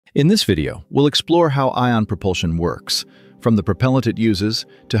In this video, we'll explore how ion propulsion works, from the propellant it uses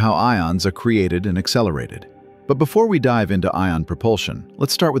to how ions are created and accelerated. But before we dive into ion propulsion,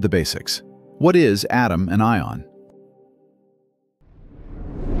 let's start with the basics. What is atom and ion?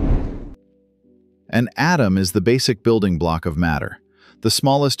 An atom is the basic building block of matter, the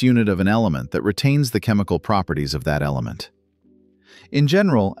smallest unit of an element that retains the chemical properties of that element. In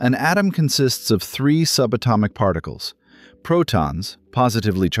general, an atom consists of three subatomic particles: protons,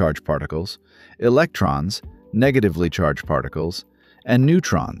 positively charged particles; electrons, negatively charged particles; and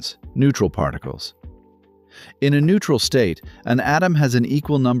neutrons, neutral particles. In a neutral state, an atom has an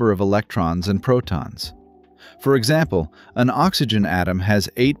equal number of electrons and protons. For example, an oxygen atom has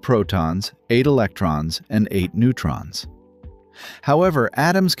 8 protons, 8 electrons, and 8 neutrons. However,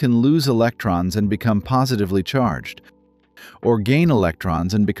 atoms can lose electrons and become positively charged, or gain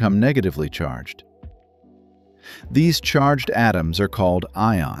electrons and become negatively charged. These charged atoms are called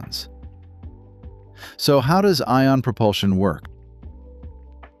ions. So how does ion propulsion work?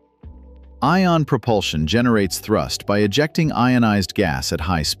 Ion propulsion generates thrust by ejecting ionized gas at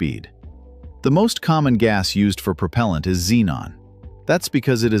high speed. The most common gas used for propellant is xenon. That's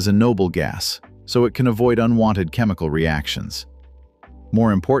because it is a noble gas, so it can avoid unwanted chemical reactions.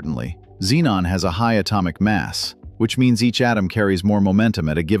 More importantly, xenon has a high atomic mass, which means each atom carries more momentum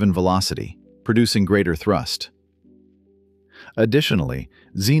at a given velocity, producing greater thrust. Additionally,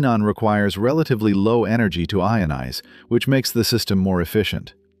 xenon requires relatively low energy to ionize, which makes the system more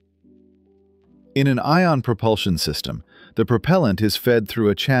efficient. In an ion propulsion system, the propellant is fed through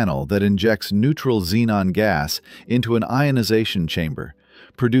a channel that injects neutral xenon gas into an ionization chamber,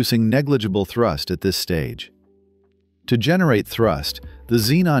 producing negligible thrust at this stage. To generate thrust, the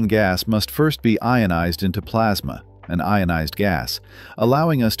xenon gas must first be ionized into plasma, an ionized gas,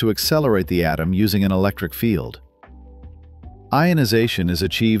 allowing us to accelerate the atom using an electric field. Ionization is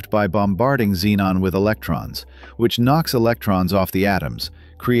achieved by bombarding xenon with electrons, which knocks electrons off the atoms,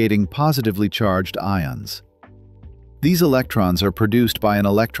 creating positively charged ions. These electrons are produced by an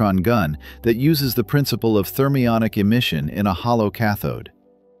electron gun that uses the principle of thermionic emission in a hollow cathode.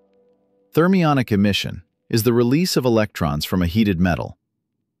 Thermionic emission is the release of electrons from a heated metal.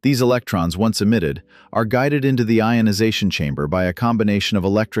 These electrons, once emitted, are guided into the ionization chamber by a combination of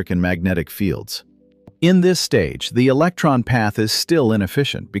electric and magnetic fields. In this stage, the electron path is still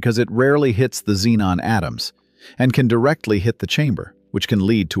inefficient because it rarely hits the xenon atoms and can directly hit the chamber, which can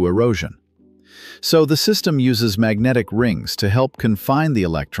lead to erosion. So the system uses magnetic rings to help confine the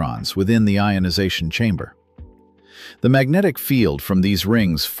electrons within the ionization chamber. The magnetic field from these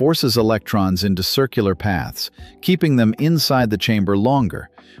rings forces electrons into circular paths, keeping them inside the chamber longer,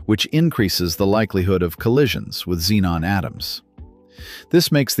 which increases the likelihood of collisions with xenon atoms.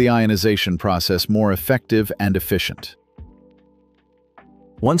 This makes the ionization process more effective and efficient.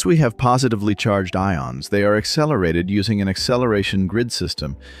 Once we have positively charged ions, they are accelerated using an acceleration grid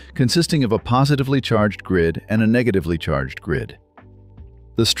system consisting of a positively charged grid and a negatively charged grid.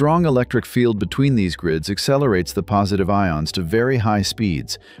 The strong electric field between these grids accelerates the positive ions to very high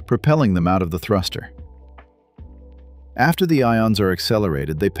speeds, propelling them out of the thruster. After the ions are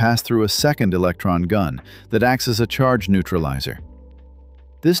accelerated, they pass through a second electron gun that acts as a charge neutralizer.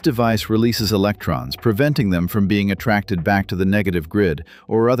 This device releases electrons, preventing them from being attracted back to the negative grid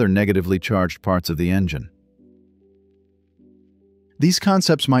or other negatively charged parts of the engine. These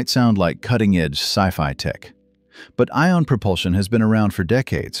concepts might sound like cutting-edge sci-fi tech, but ion propulsion has been around for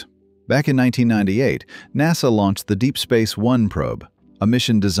decades. Back in 1998, NASA launched the Deep Space One probe, a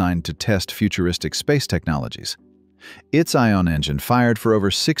mission designed to test futuristic space technologies. Its ion engine fired for over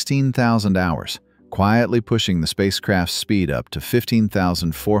 16,000 hours, quietly pushing the spacecraft's speed up to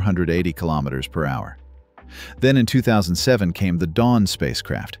 15,480 kilometers per hour. Then in 2007 came the Dawn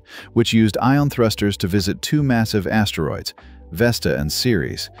spacecraft, which used ion thrusters to visit 2 massive asteroids, Vesta and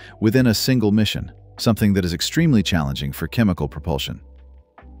Ceres, within a single mission, something that is extremely challenging for chemical propulsion.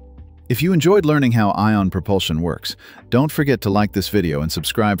 If you enjoyed learning how ion propulsion works, don't forget to like this video and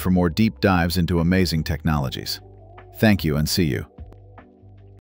subscribe for more deep dives into amazing technologies. Thank you and see you.